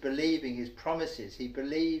is his believing, his promises. He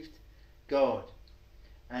believed God.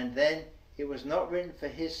 And then it was not written for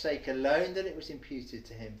his sake alone that it was imputed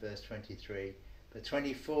to him, verse 23, but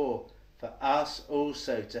 24, for us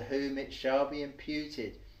also, to whom it shall be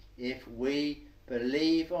imputed, if we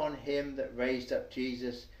believe on him that raised up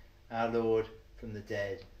Jesus our Lord from the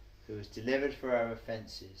dead, who was delivered for our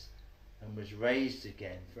offences and was raised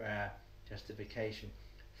again for our justification.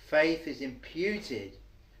 Faith is imputed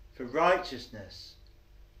for righteousness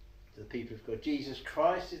to the people of God. Jesus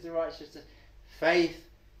Christ is the righteousness. Faith,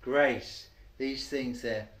 grace, these things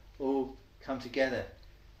there all come together.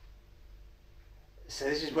 So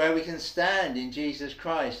this is where we can stand in Jesus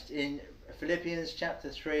Christ. In Philippians chapter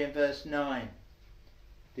 3 and verse 9,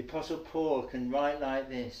 the Apostle Paul can write like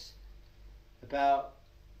this about,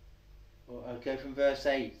 or I'll go from verse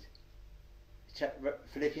 8,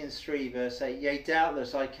 Philippians 3 verse 8, yea,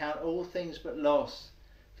 doubtless I count all things but loss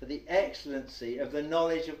for the excellency of the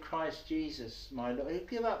knowledge of Christ Jesus my Lord. He'll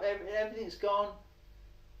give up, everything's gone.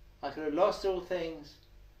 I could have lost all things,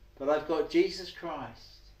 but I've got Jesus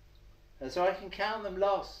Christ. And so I can count them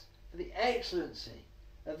lost for the excellency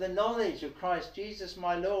of the knowledge of Christ Jesus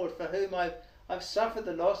my Lord, for whom I've suffered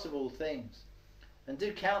the loss of all things, and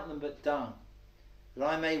do count them but dung, that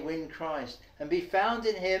I may win Christ, and be found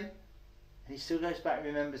in him. And he still goes back and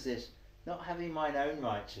remembers this, not having mine own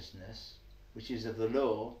righteousness, which is of the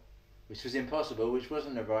law, which was impossible, which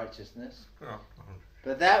wasn't of righteousness,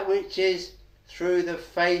 but that which is through the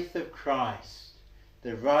faith of Christ,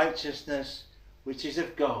 the righteousness which is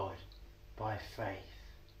of God by faith.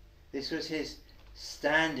 This was his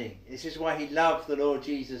standing. This is why he loved the Lord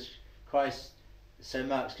Jesus Christ so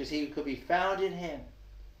much, because he could be found in him.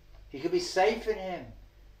 He could be safe in him,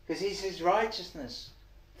 because he's his righteousness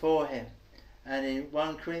for him. And in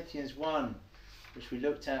 1 Corinthians 1, which we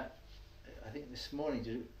looked at, I think this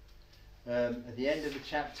morning, at the end of the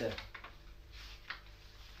chapter,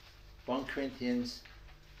 1 Corinthians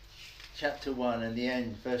chapter 1 and the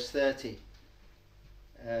end, verse 30.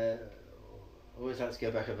 I always like to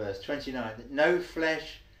go back a verse, 29. That no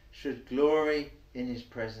flesh should glory in his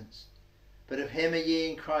presence, but of him are ye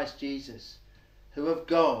in Christ Jesus, who of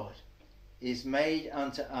God is made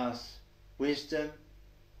unto us wisdom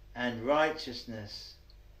and righteousness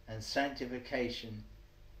and sanctification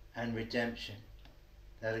and redemption,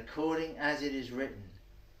 that according as it is written,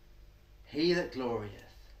 he that glorieth,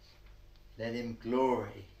 let him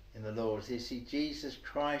glory in the Lord. So you see, Jesus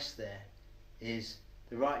Christ there is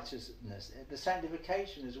the righteousness, the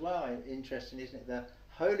sanctification as well. Interesting, isn't it? The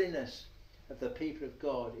holiness of the people of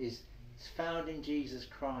God is found in Jesus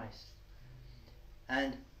Christ.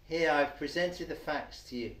 And here I've presented the facts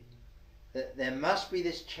to you, that there must be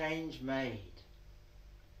this change made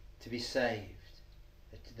to be saved.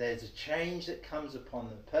 There's a change that comes upon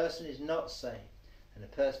them. A person is not saved and a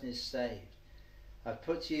person is saved. I've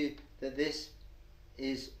put to you that this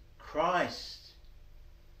is Christ,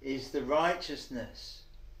 is the righteousness,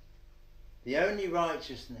 the only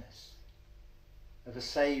righteousness of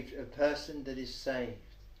a person that is saved.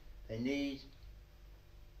 They need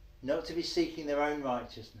not to be seeking their own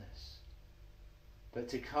righteousness, but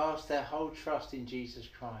to cast their whole trust in Jesus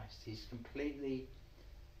Christ. He's completely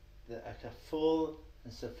a full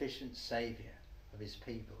and sufficient Saviour of his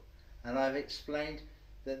people. And I've explained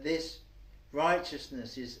that this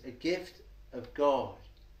righteousness is a gift of God,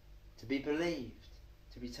 to be believed,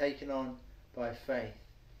 to be taken on by faith.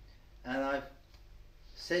 And I've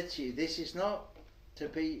said to you, this is not to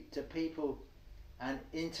be to people an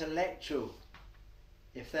intellectual,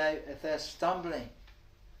 if they're stumbling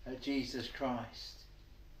at Jesus Christ.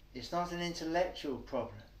 It's not an intellectual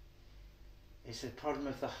problem. It's a problem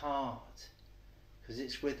of the heart, because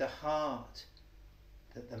it's with the heart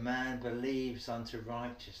that the man believes unto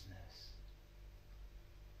righteousness.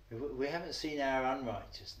 We haven't seen our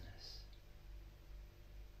unrighteousness.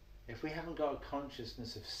 If we haven't got a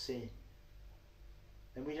consciousness of sin,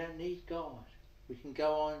 then we don't need God. We can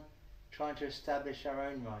go on trying to establish our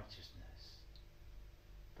own righteousness.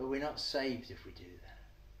 But we're not saved if we do that.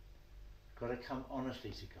 We've got to come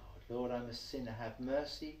honestly to God. Lord, I'm a sinner. Have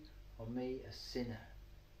mercy on me, a sinner.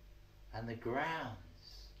 And the grounds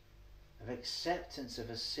of acceptance of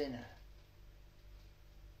a sinner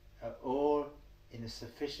are all in the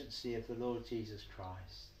sufficiency of the Lord Jesus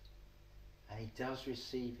Christ And he does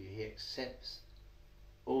receive you. He accepts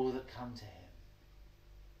all that come to him.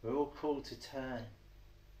 We're all called to turn.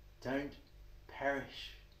 Don't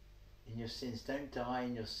perish in your sins. Don't die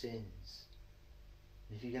in your sins.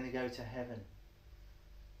 If you're going to go to heaven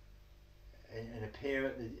and appear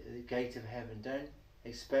at the gate of heaven, don't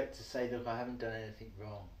expect to say, look, I haven't done anything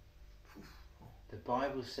wrong. The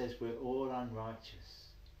Bible says we're all unrighteous,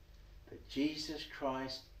 but Jesus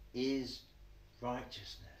Christ is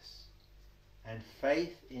righteousness, and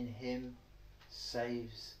faith in him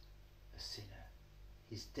saves a sinner.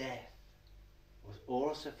 His death was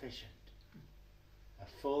all sufficient, a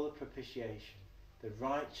full propitiation, the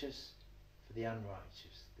righteous for the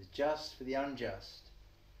unrighteous, the just for the unjust.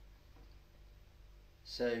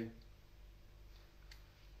 So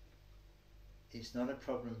it's not a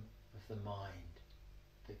problem of the mind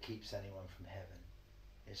that keeps anyone from heaven.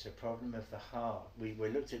 It's a problem of the heart. We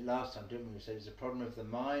looked at last time, didn't we? We said it's a problem of the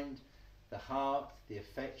mind, the heart, the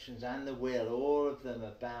affections and the will. All of them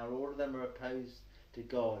are bound, all of them are opposed to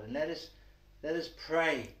God. And let us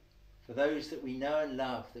pray for those that we know and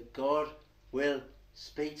love, that God will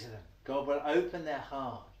speak to them. God will open their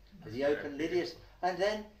heart as he opened Lydia's. And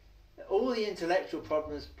then all the intellectual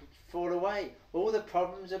problems fall away. All the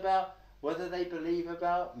problems about whether they believe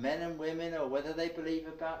about men and women or whether they believe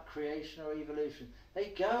about creation or evolution,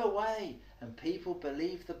 they go away, and people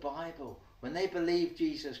believe the Bible. When they believe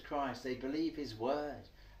Jesus Christ, they believe his word,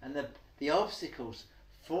 and the obstacles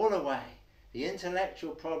fall away. The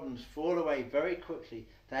intellectual problems fall away very quickly.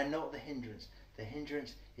 They're not the hindrance. The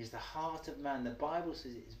hindrance is the heart of man. The Bible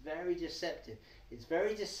says it's very deceptive. It's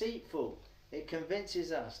very deceitful. It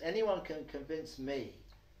convinces us. Anyone can convince me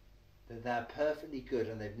that they're perfectly good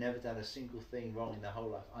and they've never done a single thing wrong in their whole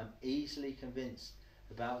life. I'm easily convinced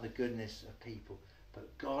about the goodness of people.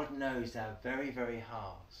 But God knows our very, very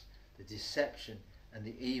hearts, the deception and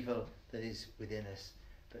the evil that is within us.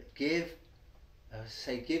 But give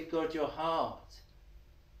God your heart.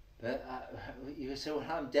 But you say, well,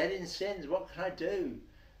 I'm dead in sins. What can I do?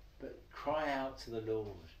 But cry out to the Lord.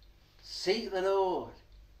 Seek the Lord.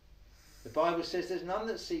 The Bible says there's none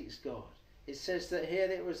that seeks God. It says that here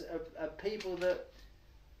there was a people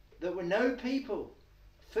that were no people,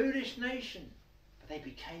 foolish nation, but they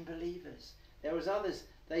became believers. There was others.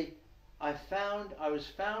 I was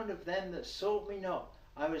found of them that sought me not.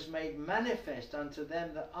 I was made manifest unto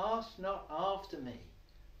them that asked not after me.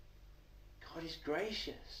 God is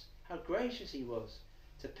gracious. How gracious he was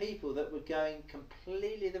to people that were going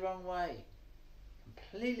completely the wrong way.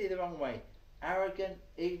 Completely the wrong way. Arrogant,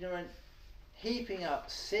 ignorant, heaping up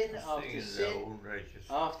sin after sin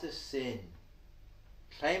after sin.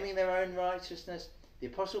 Claiming their own righteousness. The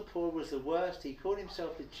Apostle Paul was the worst. He called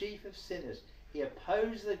himself the chief of sinners. He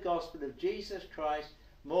opposed the gospel of Jesus Christ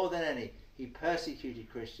more than any. He persecuted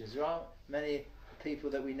Christians. There aren't many people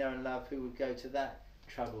that we know and love who would go to that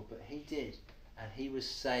trouble, but he did, and he was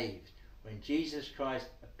saved when Jesus Christ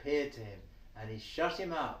appeared to him and he shut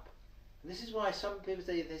him up. And this is why some people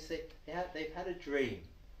say they've had a dream.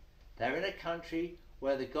 They're in a country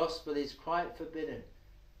where the gospel is quite forbidden,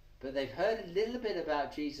 but they've heard a little bit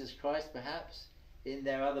about Jesus Christ perhaps in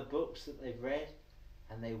their other books that they've read,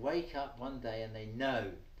 and they wake up one day and they know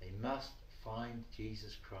they must find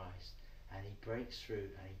Jesus Christ, and he breaks through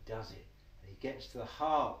and he does it, and he gets to the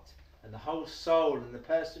heart and the whole soul, and the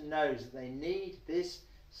person knows that they need this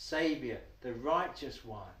Saviour, the righteous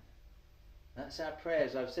one. That's our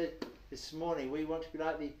prayers. I've said this morning we want to be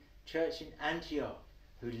like the church in Antioch,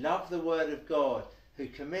 who love the word of God, who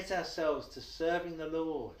commit ourselves to serving the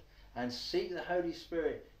Lord and seek the Holy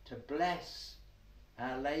Spirit to bless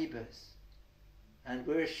our labours. And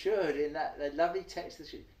we're assured in that lovely text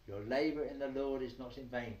that your labour in the Lord is not in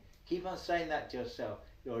vain. Keep on saying that to yourself.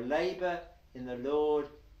 Your labour in the Lord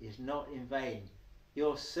is not in vain.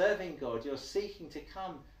 You're serving God. You're seeking to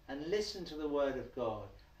come and listen to the word of God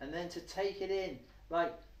and then to take it in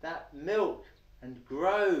like that milk and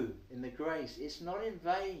grow in the grace. It's not in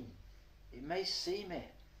vain. It may seem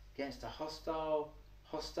it against a hostile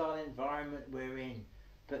environment we're in,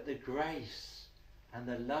 but the grace and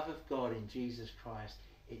the love of God in Jesus Christ,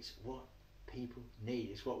 it's what people need.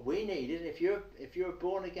 It's what we need. Isn't it? If you're a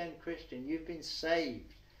born again Christian, you've been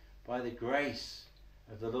saved by the grace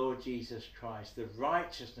of the Lord Jesus Christ. The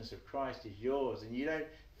righteousness of Christ is yours, and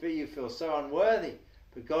you feel so unworthy,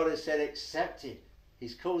 but God has said accepted.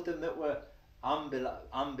 He's called them that were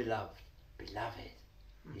unbeloved, beloved.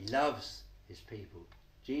 He loves his people.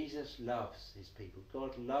 Jesus loves his people.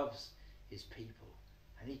 God loves his people,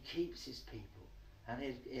 and he keeps his people,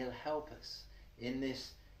 and he'll help us in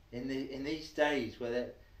these days where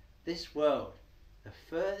this world, the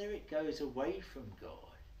further it goes away from God,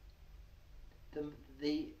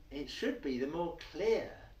 it should be, the more clear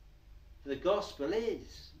the gospel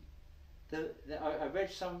is. I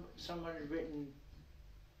read someone had written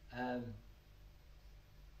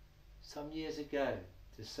some years ago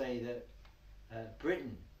to say that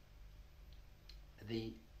Britain,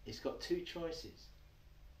 it's got two choices,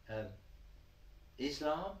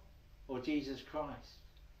 Islam or Jesus Christ.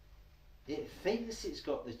 It thinks it's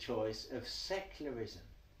got the choice of secularism,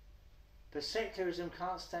 but secularism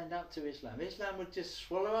can't stand up to Islam. Islam would just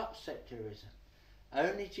swallow up secularism.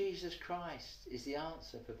 Only Jesus Christ is the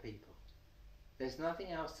answer for people. There's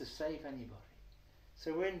nothing else to save anybody.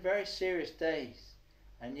 So we're in very serious days,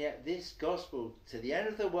 and yet this gospel to the end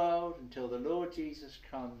of the world until the Lord Jesus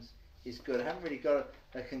comes is good. I haven't really got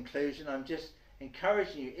a conclusion. I'm just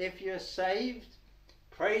encouraging you. If you're saved,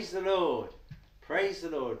 praise the Lord. Praise the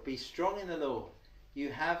Lord. Be strong in the Lord. You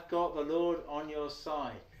have got the Lord on your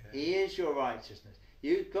side. Yeah. He is your righteousness.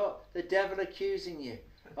 You've got the devil accusing you.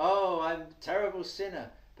 Oh, I'm a terrible sinner,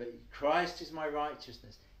 but Christ is my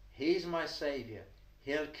righteousness. He's my Saviour.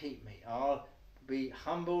 He'll keep me. I'll be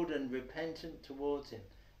humbled and repentant towards him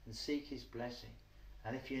and seek his blessing.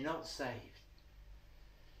 And if you're not saved,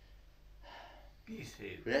 be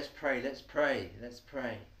saved. Let's pray, let's pray, let's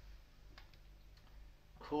pray.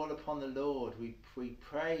 Call upon the Lord. We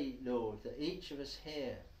pray, Lord, that each of us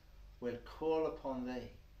here will call upon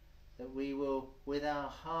thee, that we will with our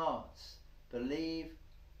hearts believe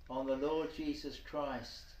on the Lord Jesus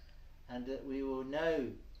Christ, and that we will know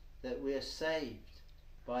that we are saved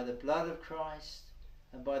by the blood of Christ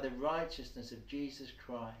and by the righteousness of Jesus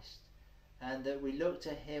Christ, and that we look to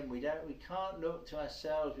him. We can't look to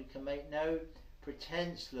ourselves. We can make no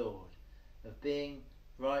pretense, Lord, of being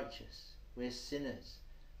righteous. We're sinners,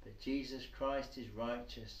 but Jesus Christ is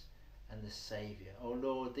righteous and the Saviour. Oh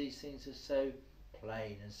Lord, these things are so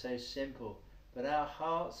plain and so simple, but our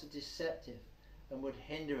hearts are deceptive and would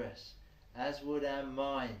hinder us, as would our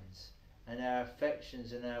minds and our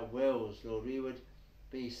affections and our wills, Lord. We would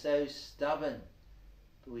be so stubborn,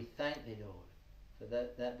 but we thank thee, Lord, for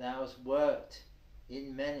that thou hast worked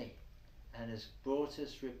in many and has brought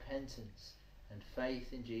us repentance and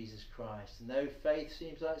faith in Jesus Christ. And though faith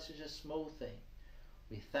seems like such a small thing,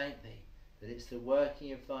 we thank thee that it's the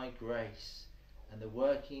working of thy grace and the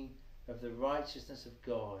working of the righteousness of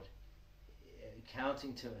God,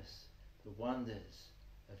 counting to us the wonders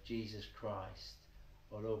of Jesus Christ.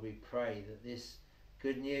 Oh Lord, we pray that this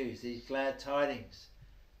good news, these glad tidings,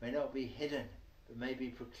 may not be hidden, but may be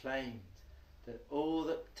proclaimed, that all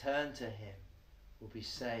that turn to him will be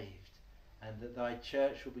saved, and that thy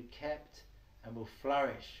church will be kept and will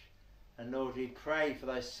flourish. And Lord, we pray for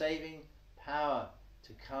thy saving power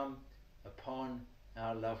to come upon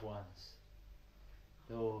our loved ones.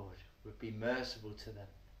 Lord, would be merciful to them.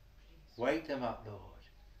 Wake them up, Lord,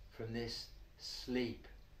 from this sleep,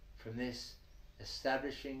 from this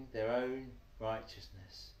establishing their own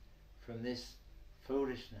righteousness, from this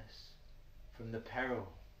foolishness, from the peril,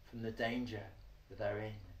 from the danger that they're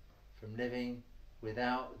in, from living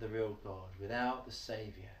without the real God, without the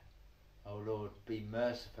Saviour. Oh Lord, be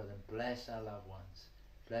merciful and bless our loved ones,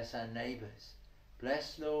 bless our neighbours,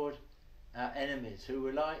 bless, Lord, our enemies who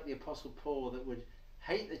were like the Apostle Paul, that would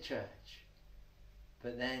hate the church,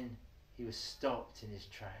 but then he was stopped in his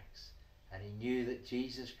tracks and he knew that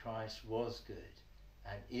Jesus Christ was good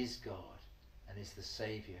and is God and is the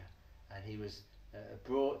Saviour, and he was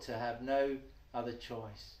brought to have no other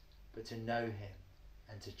choice but to know him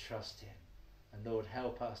and to trust him. And Lord,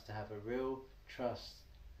 help us to have a real trust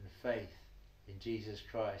and faith in Jesus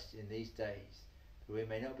Christ in these days, that we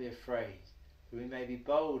may not be afraid, that we may be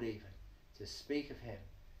bold even to speak of him,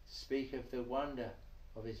 to speak of the wonder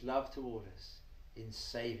of his love toward us in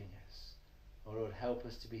saving us. Oh Lord, help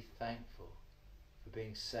us to be thankful for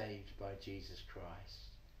being saved by Jesus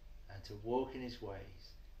Christ, and to walk in his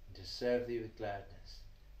ways and to serve thee with gladness.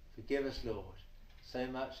 Forgive us, Lord, so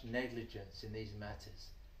much negligence in these matters,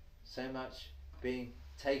 so much being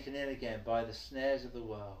taken in again by the snares of the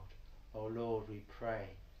world. Oh Lord, we pray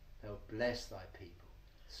thou bless thy people,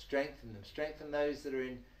 strengthen them, strengthen those that are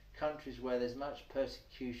in countries where there's much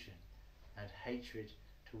persecution and hatred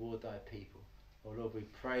toward thy people. Oh Lord, we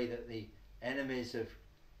pray that the enemies of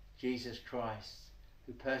Jesus Christ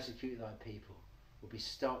who persecute thy people will be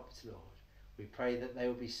stopped, Lord. We pray that they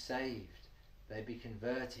will be saved, they be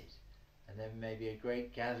converted, and there may be a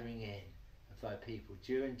great gathering in of thy people,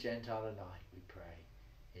 Jew and Gentile alike, we pray.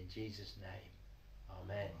 In Jesus' name,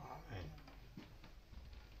 amen. Amen.